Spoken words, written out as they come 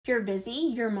You're busy,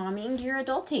 you're momming, you're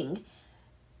adulting.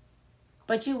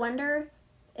 But you wonder,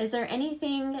 is there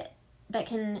anything that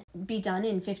can be done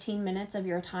in 15 minutes of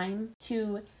your time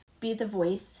to be the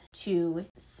voice, to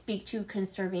speak to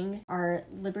conserving our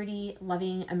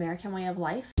liberty-loving American way of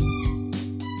life?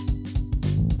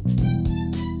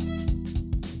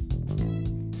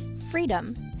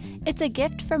 Freedom. It's a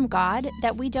gift from God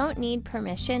that we don't need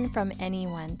permission from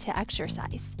anyone to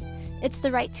exercise. It's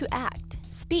the right to act,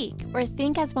 speak, or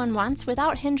think as one wants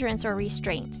without hindrance or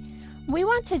restraint. We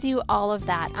want to do all of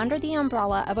that under the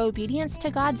umbrella of obedience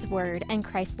to God's word and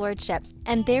Christ's lordship,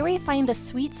 and there we find the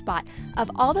sweet spot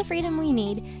of all the freedom we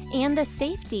need and the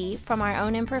safety from our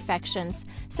own imperfections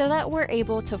so that we're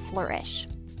able to flourish.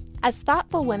 As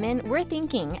thoughtful women, we're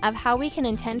thinking of how we can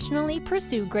intentionally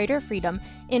pursue greater freedom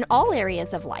in all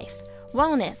areas of life: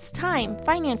 wellness, time,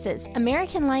 finances,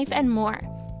 American life, and more,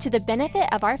 to the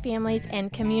benefit of our families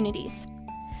and communities.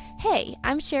 Hey,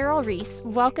 I'm Cheryl Reese.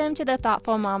 Welcome to the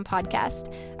Thoughtful Mom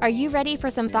Podcast. Are you ready for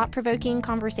some thought-provoking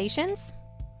conversations?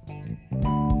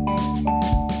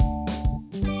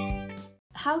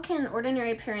 How can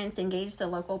ordinary parents engage the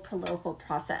local political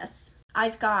process?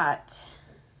 I've got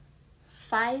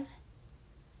 5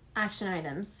 action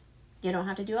items. You don't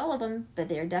have to do all of them, but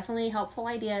they're definitely helpful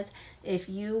ideas if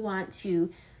you want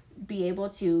to be able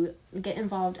to get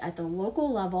involved at the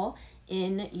local level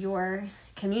in your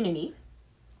community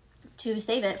to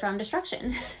save it from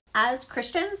destruction. As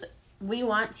Christians, we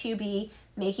want to be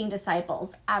making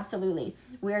disciples. Absolutely.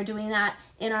 We are doing that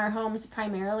in our homes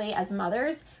primarily as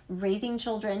mothers, raising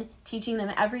children, teaching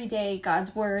them every day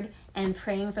God's word, and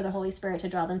praying for the Holy Spirit to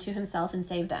draw them to himself and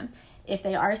save them. If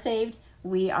they are saved,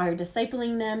 we are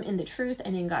discipling them in the truth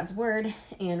and in God's word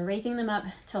and raising them up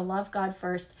to love God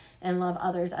first and love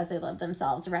others as they love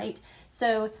themselves, right?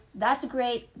 So that's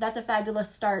great. That's a fabulous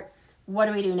start. What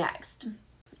do we do next?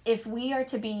 If we are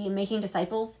to be making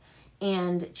disciples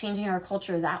and changing our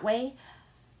culture that way,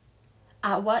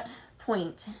 at what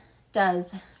point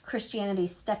does Christianity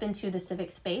step into the civic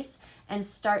space and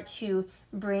start to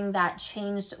bring that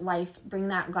changed life, bring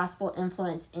that gospel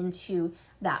influence into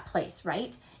that place,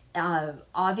 right?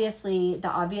 Obviously, the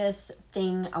obvious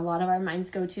thing a lot of our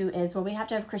minds go to is, well, we have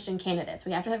to have Christian candidates.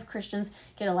 We have to have Christians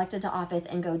get elected to office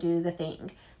and go do the thing,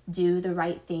 do the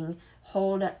right thing,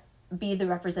 be the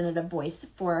representative voice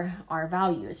for our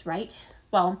values, right?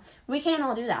 Well, we can't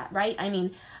all do that, right? I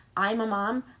mean, I'm a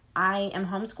mom. I am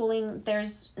homeschooling.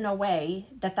 There's no way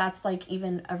that that's like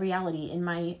even a reality in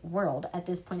my world at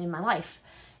this point in my life.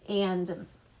 And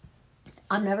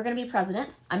I'm never going to be president.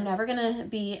 I'm never going to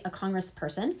be a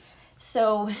congressperson.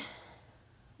 So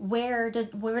where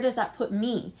does that put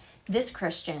me, this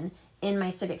Christian, in my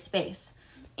civic space?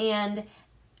 And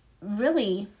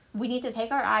really, we need to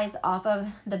take our eyes off of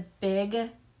the big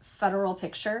federal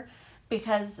picture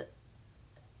because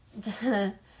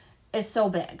it's so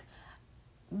big,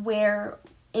 where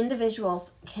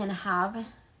individuals can have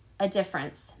a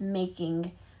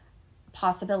difference-making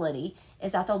possibility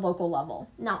is at the local level.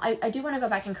 Now, I do want to go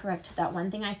back and correct that one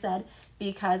thing I said,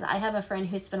 because I have a friend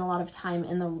who spent a lot of time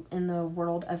in the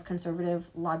world of conservative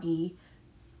lobby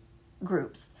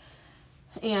groups,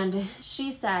 and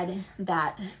she said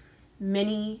that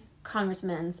many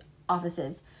congressmen's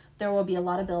offices, there will be a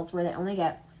lot of bills where they only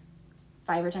get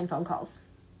 5 or 10 phone calls.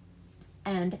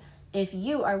 And if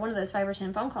you are one of those 5 or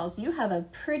 10 phone calls, you have a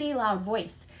pretty loud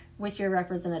voice with your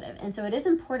representative. And so it is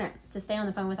important to stay on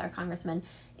the phone with our congressmen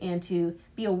and to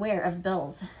be aware of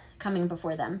bills coming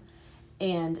before them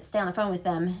and stay on the phone with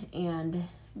them and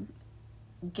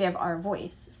give our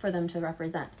voice for them to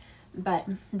represent. But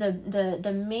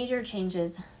the major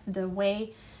changes, the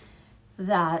way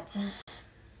that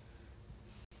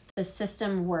the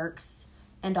system works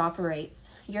and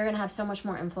operates, you're going to have so much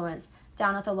more influence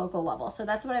down at the local level. So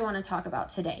that's what I want to talk about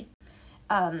today.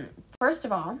 First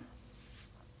of all,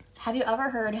 have you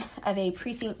ever heard of a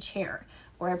precinct chair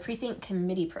or a precinct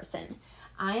committee person?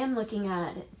 I am looking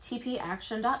at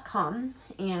tpaction.com,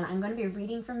 and I'm going to be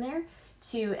reading from there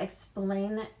to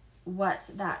explain what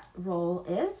that role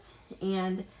is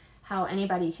and how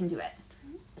anybody can do it.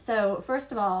 So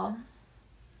first of all,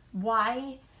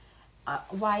 why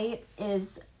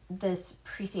is this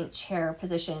precinct chair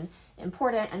position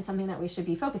important and something that we should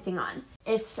be focusing on?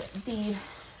 It's the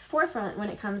forefront when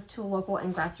it comes to local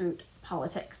and grassroots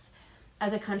politics.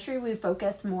 As a country, we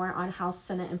focus more on House,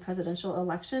 Senate, and presidential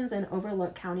elections and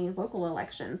overlook county local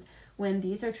elections when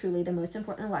these are truly the most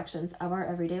important elections of our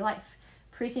everyday life.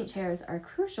 Precinct chairs are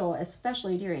crucial,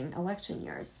 especially during election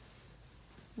years.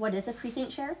 What is a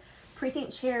precinct chair?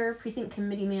 Precinct chair, precinct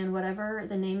committee man, whatever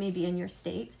the name may be in your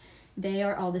state, they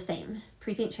are all the same.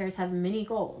 Precinct chairs have many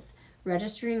goals: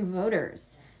 registering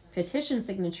voters, petition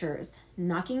signatures,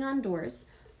 knocking on doors,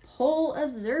 poll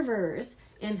observers,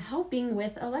 and helping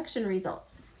with election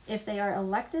results. If they are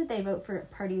elected, they vote for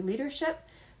party leadership,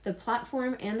 the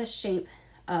platform, and the shape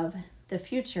of the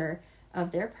future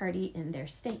of their party in their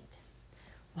state.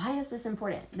 Why is this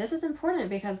important? This is important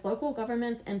because local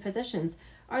governments and positions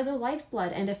are the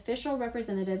lifeblood and official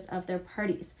representatives of their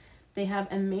parties. They have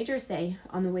a major say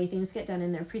on the way things get done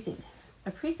in their precinct.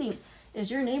 A precinct is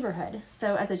your neighborhood,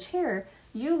 so as a chair,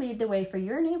 you lead the way for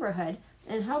your neighborhood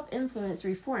and help influence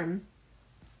reform,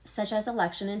 such as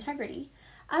election integrity.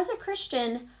 As a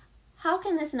Christian, how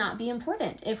can this not be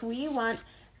important? If we want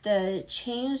the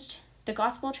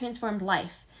gospel transformed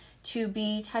life to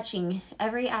be touching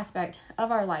every aspect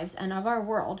of our lives and of our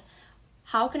world,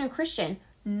 how can a Christian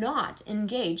not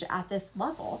engage at this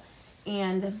level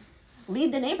and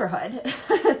lead the neighborhood,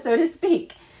 so to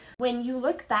speak? When you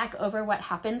look back over what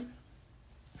happened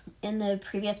in the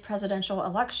previous presidential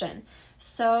election,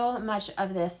 so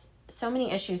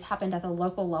many issues happened at the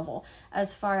local level,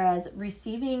 as far as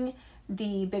receiving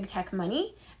the big tech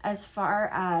money, as far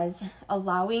as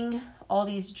allowing all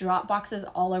these drop boxes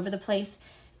all over the place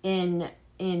in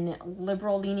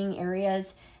liberal leaning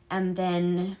areas, and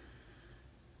then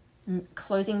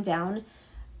closing down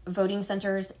voting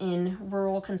centers in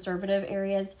rural conservative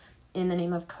areas in the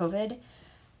name of COVID.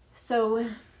 So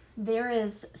there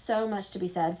is so much to be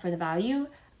said for the value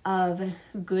of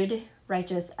good,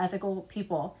 righteous, ethical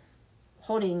people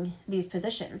holding these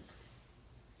positions.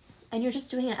 And you're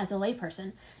just doing it as a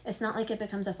layperson. It's not like it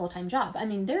becomes a full-time job. I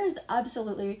mean, there is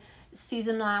absolutely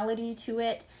seasonality to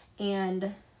it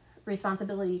and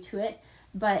responsibility to it,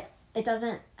 but it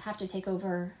doesn't have to take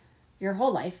over your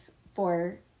whole life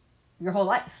for your whole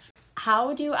life.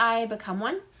 How do I become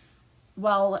one?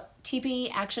 Well,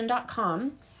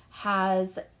 tpaction.com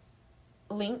has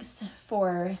links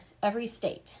for every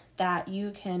state that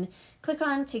you can click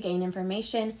on to gain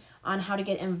information on how to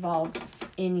get involved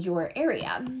in your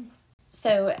area.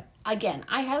 So again,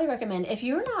 I highly recommend, if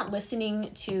you're not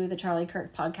listening to the Charlie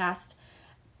Kirk podcast,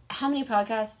 how many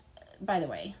podcast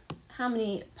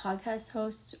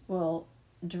hosts will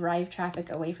drive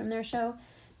traffic away from their show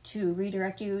to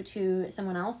redirect you to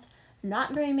someone else?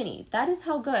 Not very many. That is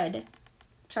how good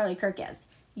Charlie Kirk is.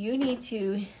 You need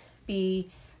to be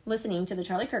listening to the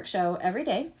Charlie Kirk Show every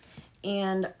day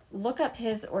and look up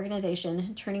his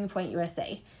organization, Turning Point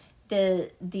USA.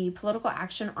 The political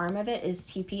action arm of it is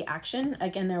TP Action.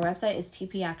 Again, their website is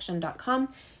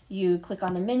tpaction.com. You click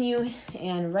on the menu,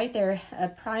 and right there, a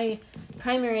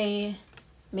primary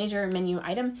major menu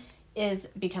item is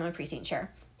Become a Precinct Chair.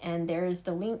 And there's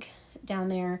the link down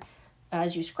there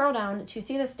as you scroll down to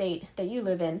see the state that you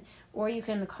live in, or you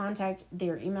can contact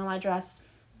their email address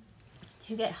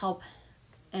to get help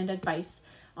and advice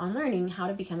on learning how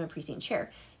to become a precinct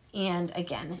chair. And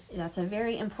again, that's a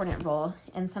very important role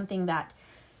and something that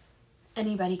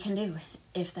anybody can do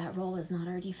if that role is not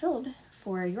already filled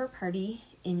for your party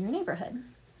in your neighborhood.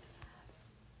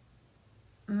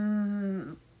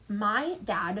 My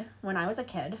dad, when I was a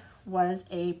kid, was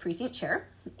a precinct chair,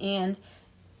 and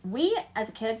we as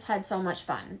kids had so much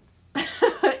fun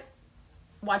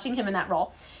watching him in that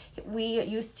role. We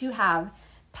used to have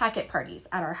packet parties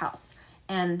at our house,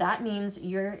 and that means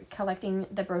you're collecting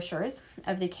the brochures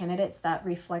of the candidates that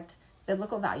reflect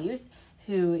biblical values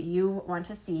who you want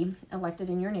to see elected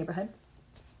in your neighborhood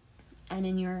and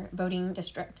in your voting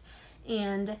district.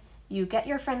 And you get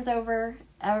your friends over,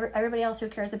 everybody else who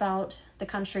cares about the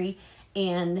country,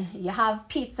 and you have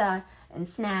pizza and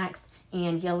snacks,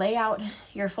 and you lay out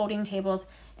your folding tables,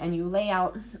 and you lay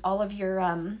out all of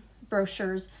your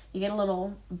brochures. You get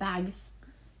little bags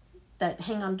that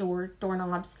hang on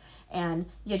doorknobs, and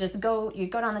you go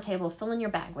down the table, fill in your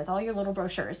bag with all your little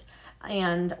brochures,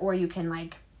 or you can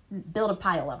build a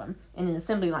pile of them in an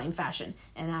assembly line fashion,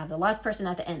 and have the last person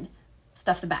at the end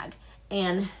stuff the bag.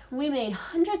 And we made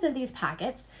hundreds of these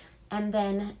packets, and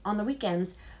then on the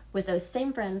weekends, with those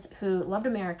same friends who loved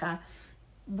America,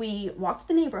 we walked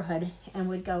the neighborhood and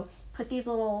would go put these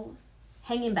little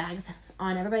hanging bags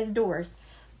on everybody's doors,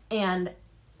 and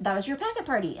that was your packet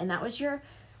party, and that was your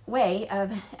way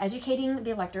of educating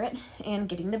the electorate and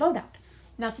getting the vote out.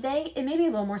 Now today, it may be a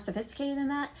little more sophisticated than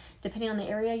that, depending on the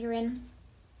area you're in.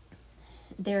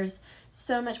 There's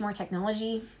so much more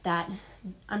technology that,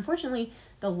 unfortunately,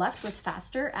 the left was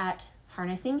faster at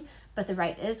harnessing, but the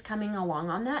right is coming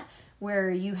along on that, where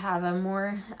you have a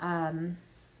more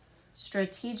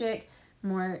strategic,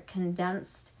 more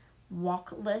condensed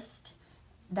walk list,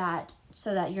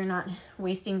 so that you're not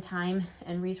wasting time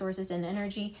and resources and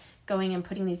energy going and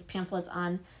putting these pamphlets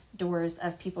on doors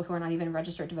of people who are not even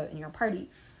registered to vote in your party.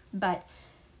 But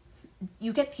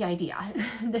you get the idea.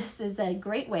 This is a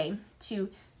great way to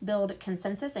build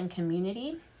consensus and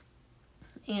community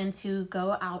and to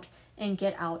go out and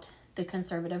get out the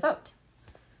conservative vote.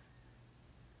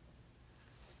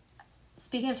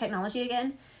 Speaking of technology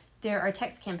again, there are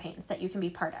text campaigns that you can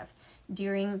be part of.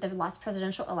 During the last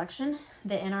presidential election,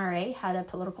 the NRA had a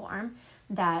political arm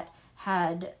that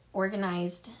had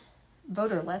organized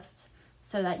voter lists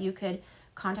so that you could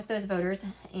contact those voters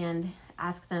and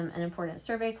ask them an important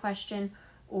survey question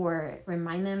or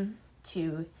remind them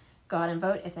to go out and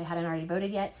vote if they hadn't already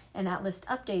voted yet. And that list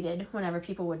updated whenever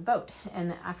people would vote.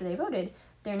 And after they voted,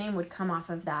 their name would come off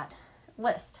of that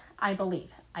list, I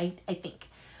believe, I think.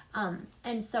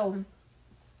 And so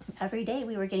every day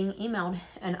we were getting emailed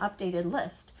an updated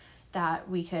list that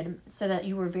we could, so that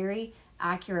you were very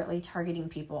accurately targeting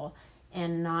people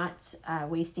and not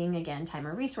wasting, again, time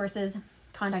or resources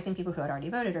contacting people who had already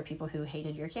voted or people who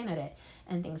hated your candidate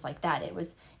and things like that. It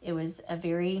was a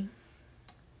very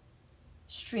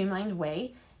streamlined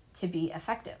way to be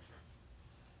effective.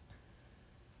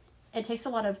 It takes a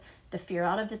lot of the fear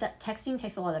out of it. That texting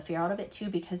takes a lot of the fear out of it too,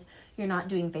 because you're not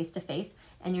doing face-to-face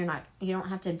and you don't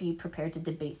have to be prepared to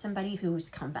debate somebody who's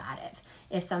combative.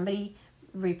 If somebody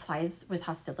replies with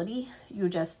hostility, you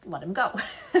just let them go.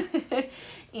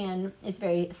 And it's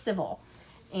very civil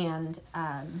and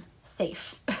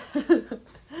safe.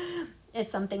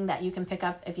 It's something that you can pick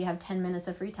up if you have 10 minutes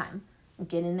of free time.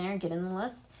 Get in there, get in the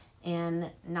list, and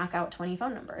knock out 20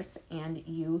 phone numbers. And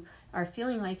you are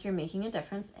feeling like you're making a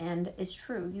difference, and it's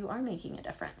true, you are making a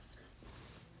difference.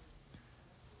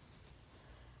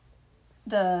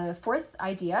 The fourth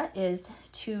idea is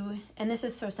to, and this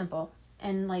is so simple,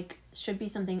 and like should be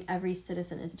something every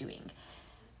citizen is doing.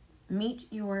 Meet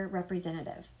your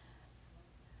representative.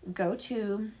 Go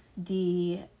to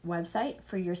the website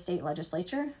for your state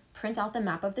legislature, print out the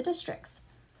map of the districts.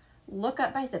 Look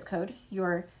up by zip code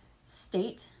your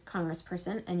state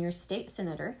congressperson and your state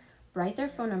senator, write their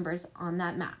phone numbers on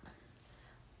that map.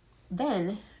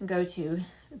 Then go to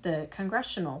the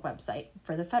congressional website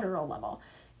for the federal level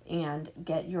and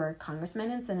get your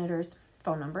congressmen and senators'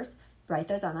 phone numbers, write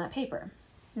those on that paper.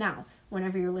 Now,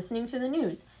 whenever you're listening to the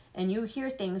news and you hear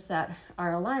things that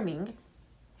are alarming,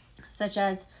 such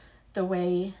as the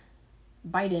way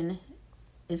Biden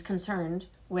is concerned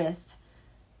with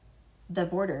the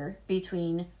border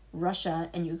between Russia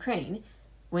and Ukraine,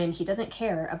 when he doesn't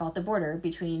care about the border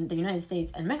between the United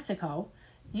States and Mexico,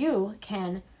 you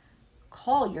can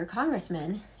call your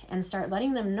congressman and start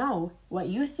letting them know what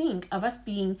you think of us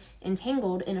being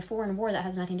entangled in a foreign war that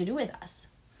has nothing to do with us.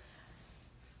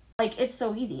 Like, it's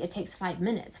so easy. It takes 5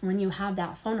 minutes. When you have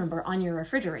that phone number on your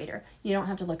refrigerator, you don't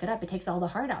have to look it up. It takes all the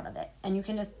hard out of it, and you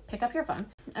can just pick up your phone.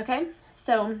 Okay?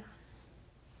 So,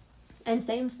 and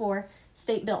same for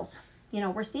state bills. You know,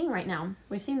 we're seeing right now,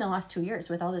 we've seen the last 2 years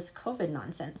with all this COVID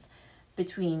nonsense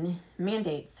between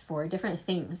mandates for different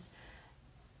things.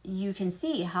 You can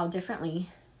see how differently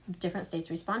different states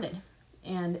responded.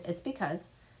 And it's because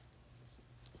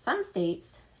some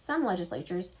states, some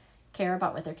legislatures care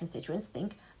about what their constituents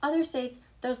think. Other states,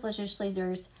 those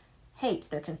legislators hate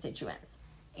their constituents.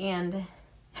 And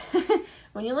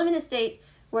when you live in a state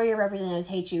where your representatives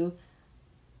hate you,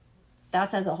 that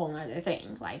says a whole nother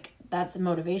thing. Like, that's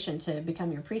motivation to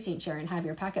become your precinct chair and have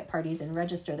your packet parties and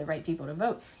register the right people to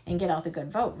vote and get out the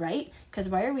good vote, right? Because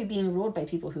why are we being ruled by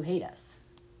people who hate us?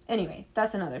 Anyway,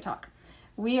 that's another talk.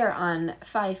 We are on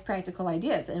 5 practical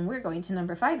ideas, and we're going to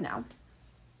number 5 now.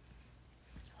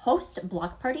 Host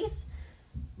block parties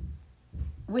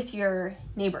with your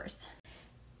neighbors.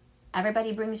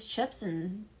 Everybody brings chips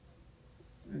and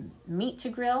meat to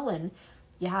grill, and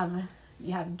you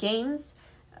have games,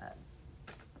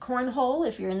 cornhole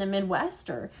if you're in the Midwest,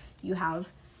 or you have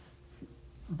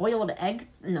egg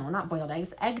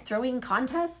throwing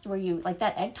contests where you, like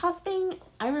that egg toss thing.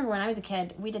 I remember when I was a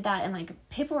kid, we did that, and like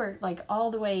people were like all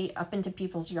the way up into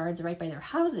people's yards right by their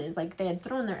houses. Like they had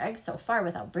thrown their eggs so far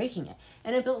without breaking it.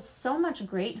 And it built so much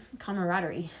great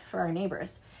camaraderie for our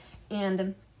neighbors.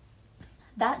 And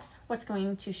that's what's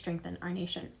going to strengthen our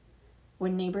nation,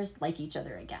 when neighbors like each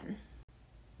other again.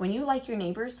 When you like your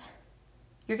neighbors,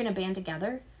 you're going to band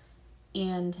together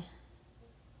and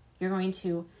you're going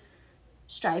to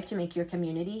strive to make your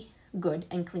community good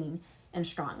and clean and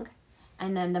strong.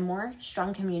 And then the more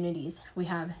strong communities we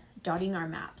have dotting our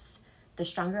maps, the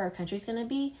stronger our country's going to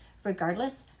be,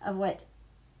 regardless of what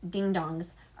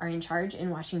ding-dongs are in charge in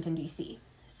Washington, D.C.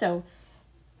 So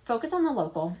focus on the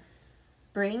local.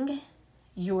 Bring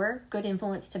your good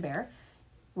influence to bear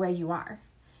where you are.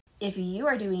 If you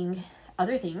are doing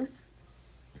other things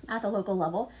at the local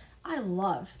level, I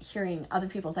love hearing other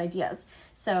people's ideas.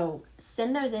 So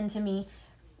send those in to me.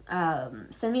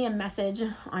 send me a message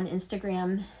on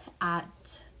Instagram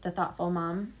at The Thoughtful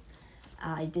Mom.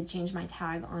 I did change my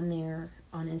tag on there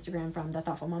on Instagram from The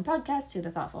Thoughtful Mom Podcast to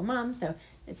The Thoughtful Mom. So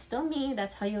it's still me.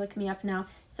 That's how you look me up now.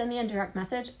 Send me a direct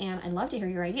message, and I'd love to hear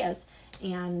your ideas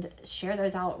and share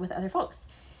those out with other folks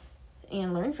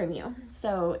and learn from you.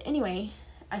 So anyway,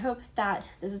 I hope that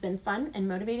this has been fun and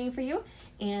motivating for you.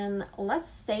 And let's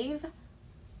save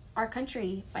our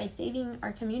country by saving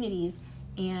our communities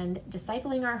and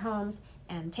discipling our homes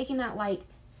and taking that light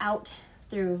out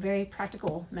through very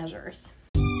practical measures.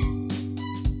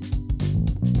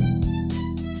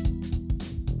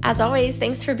 As always,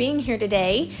 thanks for being here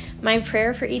today. My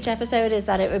prayer for each episode is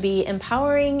that it would be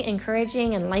empowering,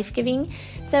 encouraging, and life-giving.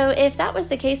 So if that was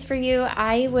the case for you,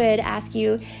 I would ask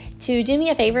you to do me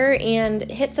a favor and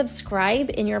hit subscribe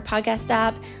in your podcast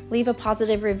app, leave a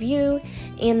positive review,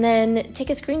 and then take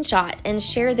a screenshot and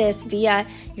share this via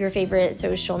your favorite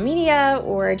social media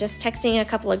or just texting a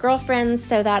couple of girlfriends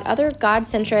so that other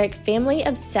God-centric,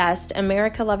 family-obsessed,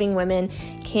 America-loving women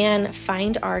can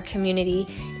find our community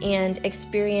and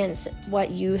experience what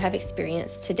you have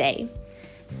experienced today.